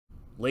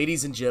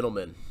Ladies and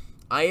gentlemen,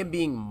 I am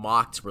being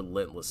mocked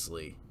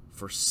relentlessly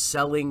for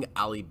selling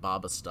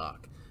Alibaba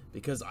stock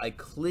because I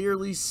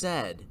clearly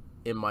said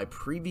in my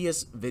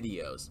previous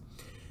videos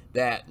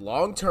that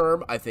long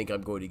term I think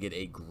I'm going to get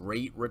a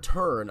great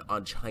return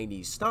on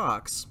Chinese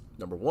stocks,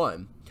 number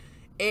one.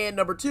 And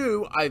number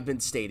two, I've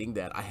been stating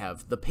that I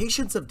have the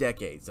patience of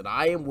decades, that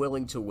I am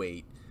willing to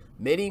wait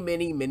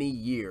many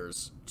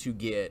years to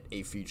get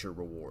a future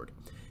reward.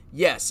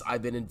 Yes,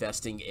 I've been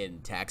investing in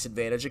tax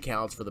advantage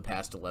accounts for the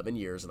past 11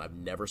 years, and I've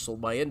never sold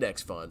my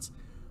index funds,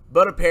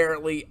 but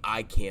apparently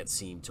I can't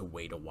seem to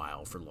wait a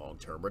while for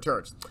long-term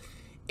returns.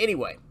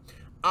 Anyway,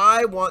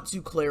 I want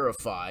to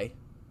clarify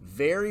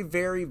very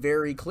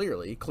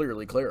clearly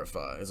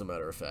clarify, as a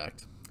matter of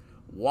fact,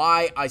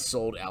 why I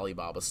sold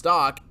Alibaba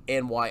stock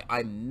and why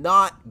I'm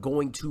not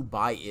going to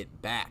buy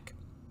it back.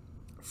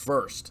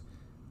 First,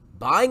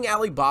 buying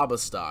Alibaba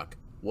stock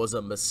was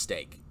a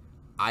mistake.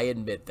 I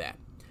admit that,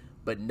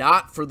 but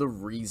not for the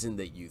reason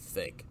that you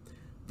think.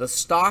 The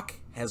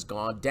stock has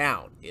gone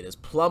down. It has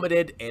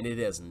plummeted and it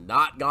has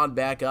not gone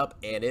back up,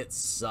 and it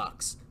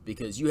sucks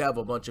because you have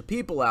a bunch of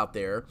people out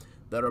there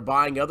that are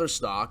buying other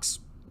stocks,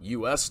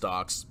 US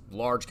stocks,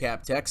 large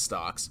cap tech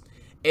stocks,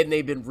 and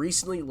they've been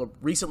recently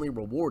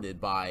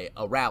rewarded by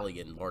a rally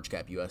in large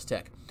cap US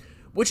tech,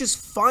 which is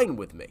fine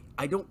with me.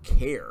 I don't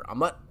care.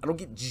 I don't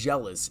get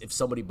jealous if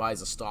somebody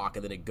buys a stock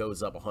and then it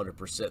goes up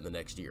 100% in the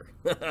next year.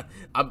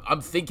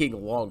 I'm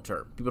thinking long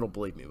term. People don't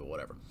believe me, but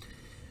whatever.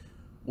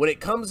 When it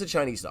comes to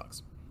Chinese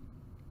stocks,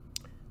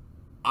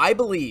 I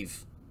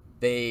believe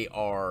they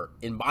are,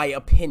 in my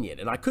opinion,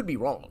 and I could be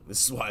wrong.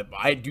 This is why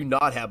I do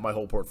not have my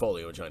whole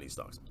portfolio in Chinese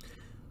stocks.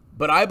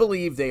 But I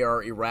believe they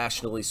are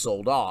irrationally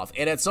sold off,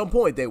 and at some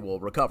point they will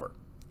recover.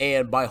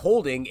 And by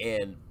holding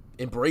and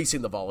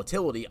embracing the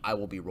volatility, I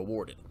will be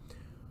rewarded.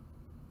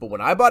 But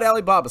when I bought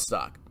Alibaba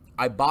stock,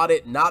 I bought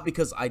it not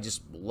because I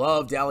just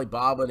loved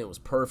Alibaba and it was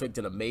perfect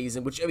and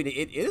amazing, which, I mean,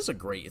 it's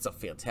a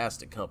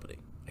fantastic company.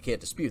 I can't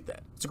dispute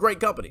that. It's a great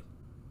company.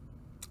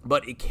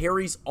 But it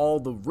carries all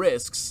the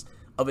risks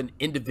of an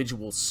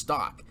individual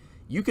stock.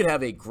 You could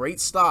have a great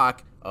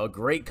stock, a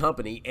great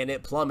company, and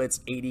it plummets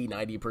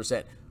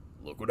 80-90%.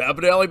 Look what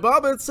happened to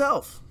Alibaba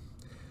itself.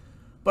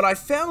 But I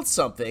found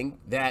something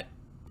that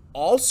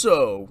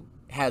also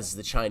has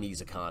the Chinese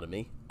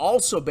economy,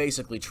 also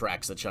basically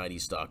tracks the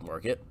Chinese stock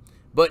market,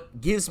 but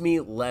gives me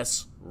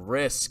less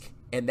risk.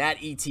 And that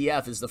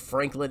ETF is the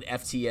Franklin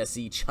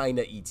FTSE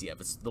China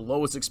ETF. It's the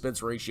lowest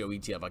expense ratio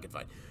ETF I can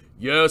find.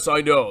 Yes,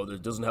 I know,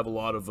 it doesn't have a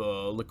lot of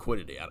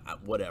liquidity.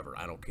 Whatever,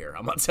 I don't care.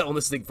 I'm not selling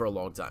this thing for a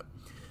long time.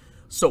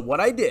 So what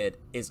I did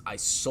is I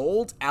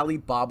sold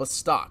Alibaba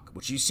stock,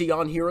 which you see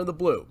on here in the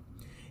blue,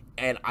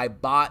 and I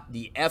bought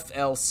the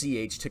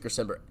FLCH,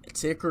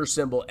 ticker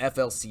symbol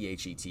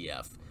FLCH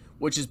ETF,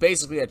 which is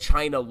basically a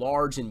China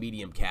large and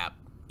medium cap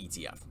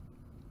ETF.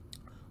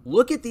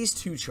 Look at these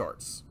two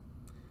charts.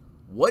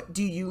 What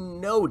do you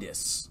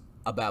notice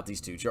about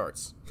these two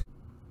charts?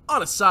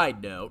 On a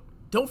side note,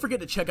 don't forget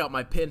to check out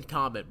my pinned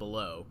comment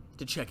below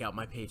to check out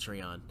my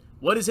Patreon.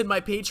 What is in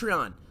my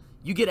Patreon?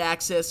 You get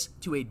access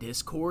to a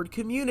Discord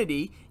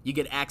community. You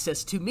get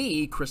access to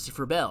me,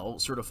 Christopher Bell,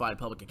 certified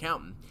public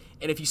accountant.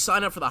 And if you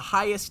sign up for the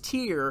highest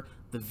tier,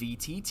 the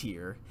VT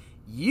tier,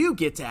 you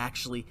get to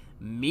actually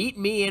meet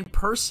me in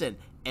person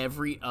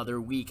every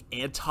other week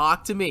and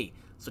talk to me.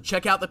 So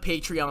check out the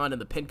Patreon in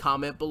the pinned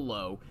comment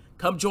below.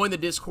 Come join the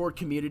Discord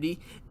community,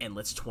 and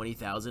let's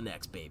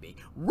 20,000x, baby.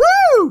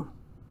 Woo!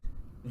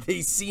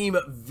 They seem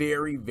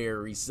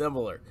very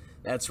similar.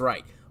 That's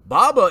right.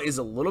 BABA is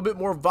a little bit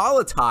more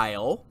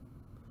volatile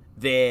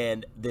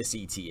than this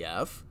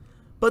ETF,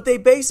 but they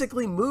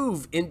basically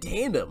move in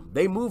tandem.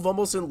 They move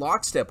almost in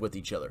lockstep with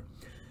each other.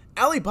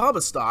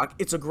 Alibaba stock,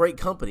 it's a great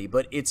company,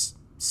 but it's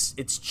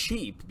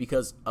cheap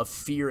because of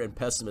fear and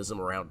pessimism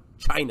around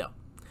China.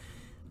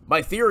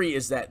 My theory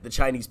is that the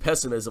Chinese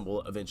pessimism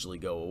will eventually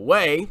go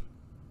away.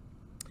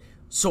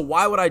 So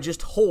why would I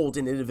just hold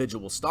an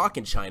individual stock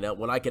in China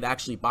when I could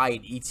actually buy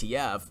an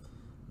ETF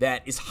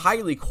that is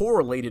highly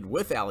correlated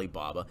with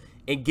Alibaba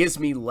and gives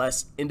me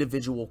less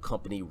individual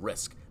company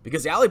risk?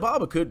 Because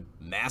Alibaba could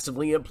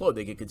massively implode.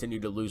 They could continue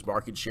to lose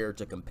market share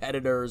to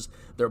competitors.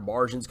 Their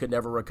margins could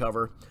never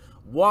recover.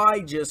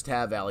 Why just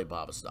have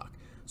Alibaba stock?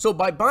 So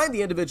by buying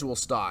the individual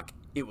stock,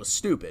 it was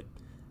stupid.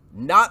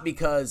 Not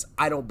because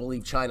I don't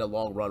believe China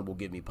long run will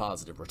give me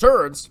positive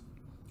returns,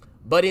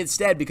 but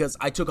instead because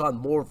I took on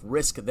more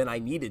risk than I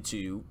needed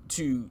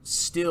to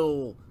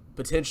still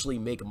potentially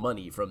make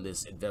money from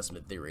this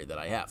investment theory that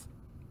I have.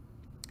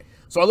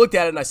 So I looked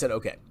at it and I said,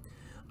 okay,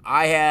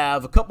 I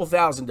have a couple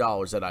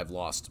 $1,000s that I've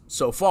lost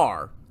so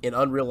far in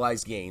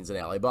unrealized gains in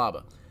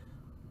Alibaba.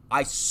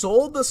 I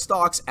sold the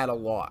stocks at a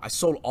loss. I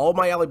sold all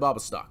my Alibaba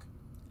stock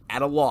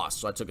at a loss.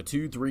 So I took a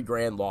 $2-3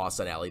 grand loss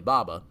on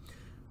Alibaba,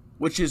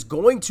 which is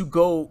going to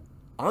go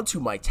onto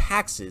my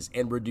taxes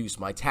and reduce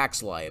my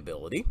tax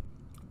liability.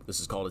 This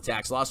is called a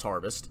tax loss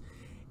harvest.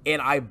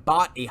 And I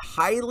bought a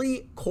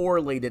highly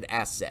correlated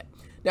asset.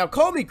 Now,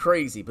 call me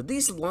crazy, but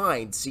these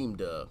lines seem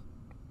to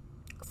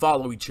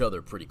follow each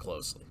other pretty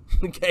closely.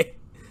 Okay?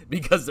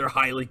 because they're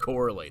highly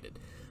correlated.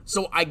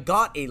 So I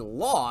got a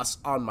loss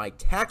on my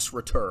tax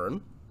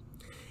return,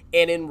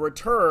 and in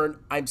return,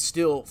 I'm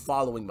still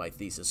following my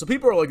thesis. So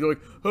people are like,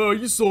 oh,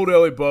 you sold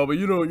Alibaba,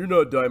 you know, you're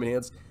not diamond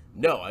hands.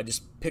 No, I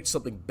just picked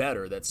something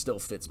better that still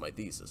fits my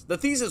thesis. The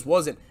thesis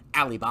wasn't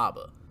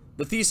Alibaba.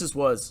 The thesis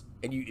was,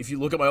 and if you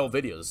look at my old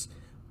videos,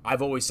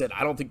 I've always said,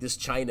 I don't think this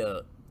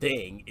China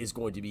thing is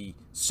going to be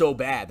so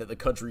bad that the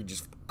country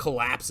just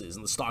collapses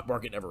and the stock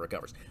market never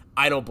recovers.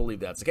 I don't believe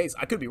that's the case.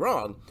 I could be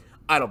wrong.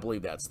 I don't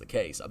believe that's the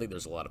case. I think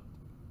there's a lot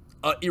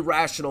of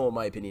irrational, in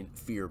my opinion,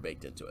 fear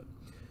baked into it.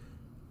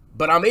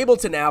 But I'm able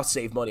to now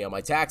save money on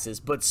my taxes,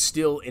 but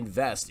still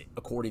invest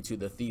according to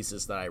the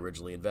thesis that I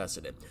originally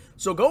invested in.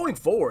 So going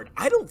forward,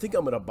 I don't think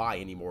I'm going to buy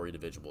any more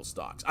individual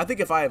stocks. I think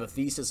if I have a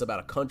thesis about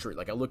a country,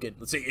 like I look at,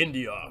 let's say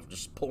India,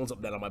 just pulling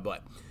something down on my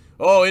butt.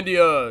 Oh,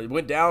 India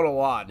went down a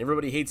lot, and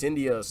everybody hates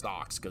India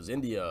stocks because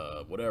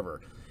India, whatever.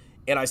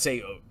 And I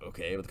say, oh,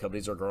 okay, but the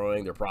companies are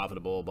growing, they're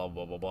profitable, blah,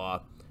 blah, blah,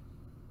 blah.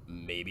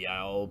 Maybe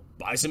I'll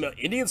buy some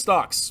Indian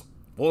stocks.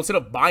 Well, instead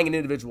of buying an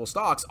individual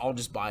stocks, I'll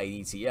just buy an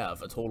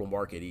ETF, a total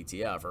market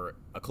ETF, or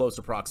a close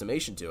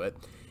approximation to it,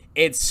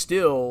 and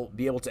still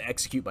be able to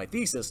execute my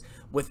thesis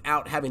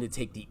without having to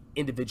take the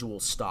individual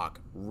stock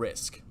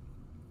risk.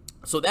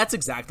 So that's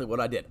exactly what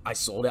I did. I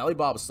sold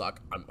Alibaba stock.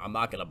 I'm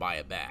not going to buy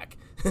it back.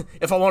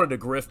 If I wanted to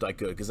grift, I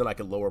could, because then I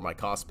could lower my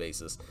cost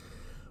basis.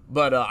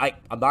 But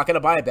I'm not going to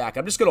buy it back.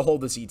 I'm just going to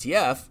hold this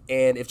ETF,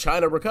 and if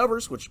China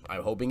recovers, which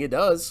I'm hoping it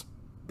does,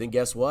 then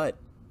guess what?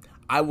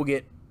 I will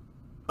get,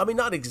 I mean,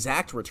 not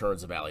exact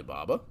returns of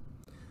Alibaba,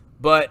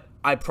 but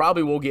I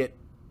probably will get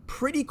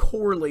pretty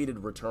correlated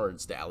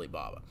returns to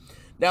Alibaba.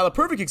 Now, the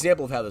perfect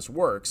example of how this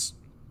works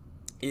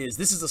is,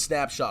 this is a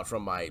snapshot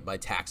from my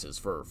taxes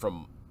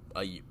from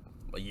a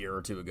year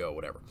or two ago,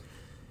 whatever.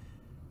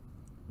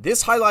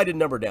 This highlighted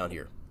number down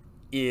here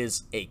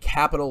is a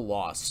capital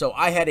loss. So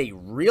I had a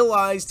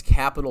realized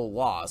capital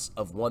loss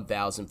of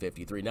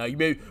 $1,053. Now you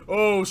may,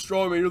 oh,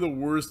 Strongman, you're the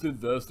worst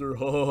investor.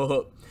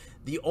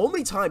 The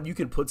only time you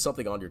can put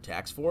something on your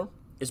tax form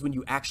is when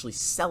you actually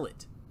sell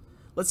it.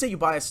 Let's say you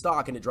buy a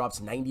stock and it drops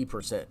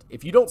 90%.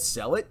 If you don't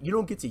sell it, you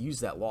don't get to use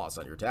that loss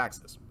on your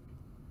taxes.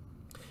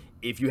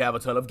 If you have a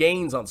ton of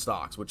gains on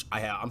stocks, which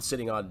I'm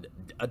sitting on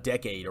a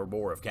decade or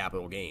more of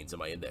capital gains in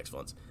my index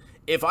funds.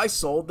 If I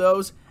sold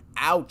those,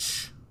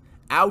 ouch,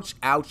 ouch,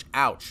 ouch,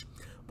 ouch.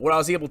 But what I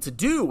was able to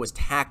do was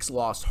tax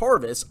loss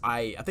harvest.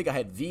 I think I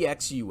had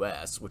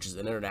VXUS, which is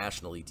an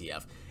international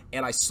ETF,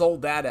 and I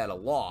sold that at a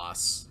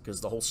loss because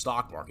the whole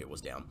stock market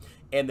was down.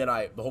 And then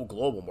the whole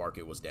global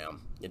market was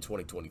down in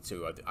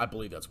 2022. I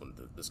believe that's when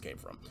this came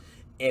from.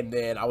 And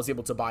then I was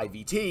able to buy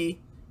VT.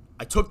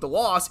 I took the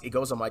loss. It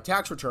goes on my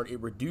tax return.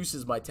 It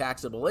reduces my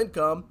taxable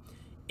income.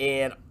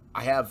 And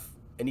I have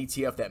an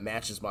ETF that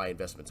matches my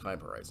investment time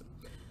horizon.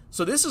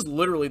 So this is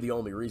literally the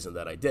only reason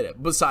that I did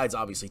it, besides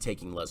obviously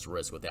taking less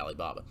risk with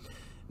Alibaba.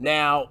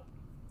 Now,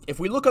 if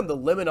we look on the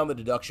limit on the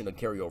deduction and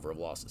carryover of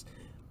losses,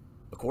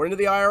 according to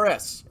the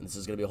IRS, and this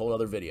is going to be a whole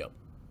other video,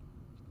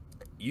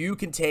 you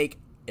can take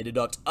and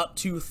deduct up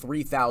to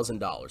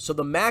 $3,000. So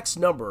the max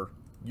number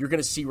you're going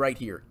to see right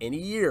here in a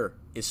year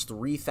is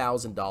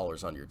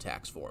 $3,000 on your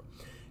tax form.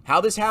 How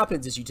this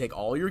happens is you take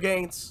all your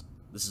gains.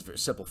 This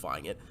is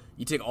simplifying it.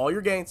 You take all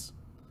your gains.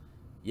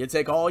 You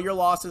take all your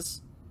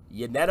losses.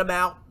 You net them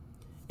out.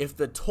 If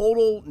the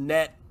total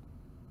net,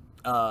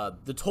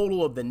 the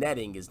total of the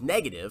netting is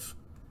negative,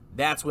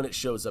 that's when it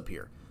shows up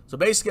here. So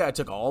basically, I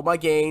took all my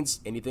gains,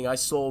 anything I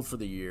sold for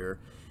the year,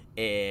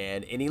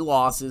 and any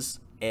losses,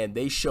 and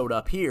they showed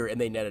up here, and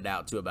they netted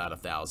out to about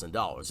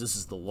 $1,000. This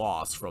is the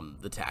loss from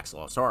the tax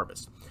loss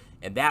harvest.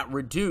 And that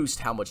reduced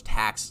how much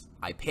tax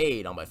I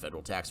paid on my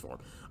federal tax form.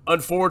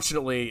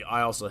 Unfortunately,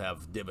 I also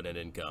have dividend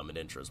income and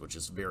interest, which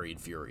is very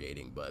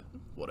infuriating, but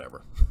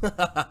whatever.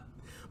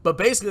 But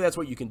basically, that's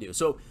what you can do.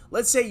 So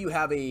let's say you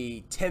have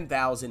a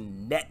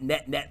 $10,000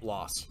 net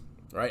loss,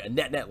 right? A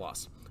net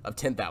loss of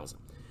 $10,000.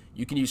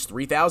 You can use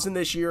 $3,000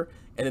 this year,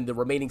 and then the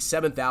remaining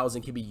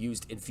 $7,000 can be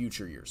used in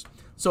future years.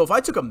 So if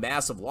I took a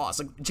massive loss,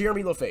 like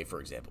Jeremy Lefebvre,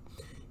 for example,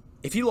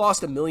 if he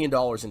lost $1 million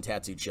in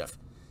Tattooed Chef,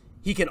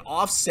 he can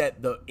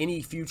offset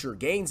any future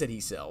gains that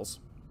he sells.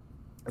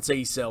 Let's say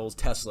he sells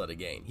Tesla at a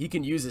gain. He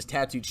can use his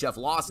Tattooed Chef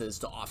losses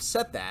to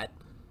offset that,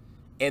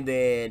 and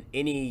then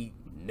any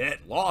net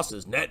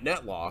losses,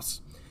 net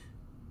loss,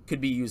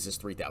 could be used as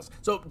 $3,000.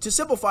 So to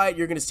simplify it,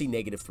 you're going to see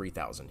negative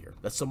 $3,000 here.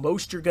 That's the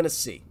most you're going to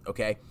see,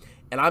 okay?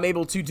 And I'm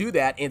able to do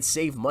that and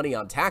save money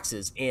on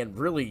taxes and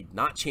really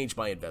not change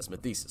my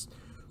investment thesis.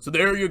 So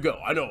there you go.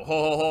 I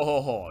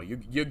know,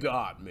 you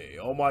got me.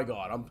 Oh my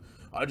God,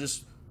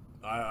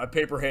 I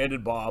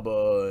paper-handed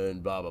Baba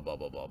and blah blah blah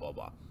blah blah blah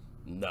blah.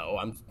 No,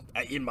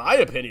 in my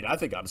opinion, I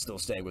think I'm still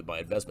staying with my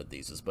investment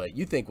thesis, but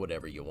you think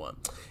whatever you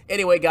want.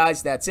 Anyway,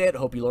 guys, that's it.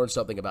 Hope you learned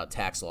something about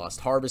tax loss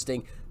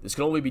harvesting. This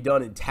can only be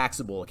done in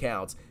taxable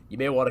accounts. You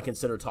may want to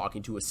consider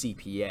talking to a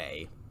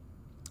CPA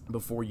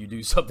before you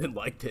do something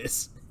like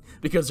this,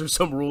 because there's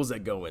some rules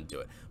that go into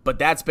it. But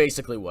that's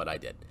basically what I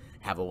did.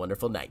 Have a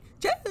wonderful night.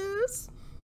 Cheers!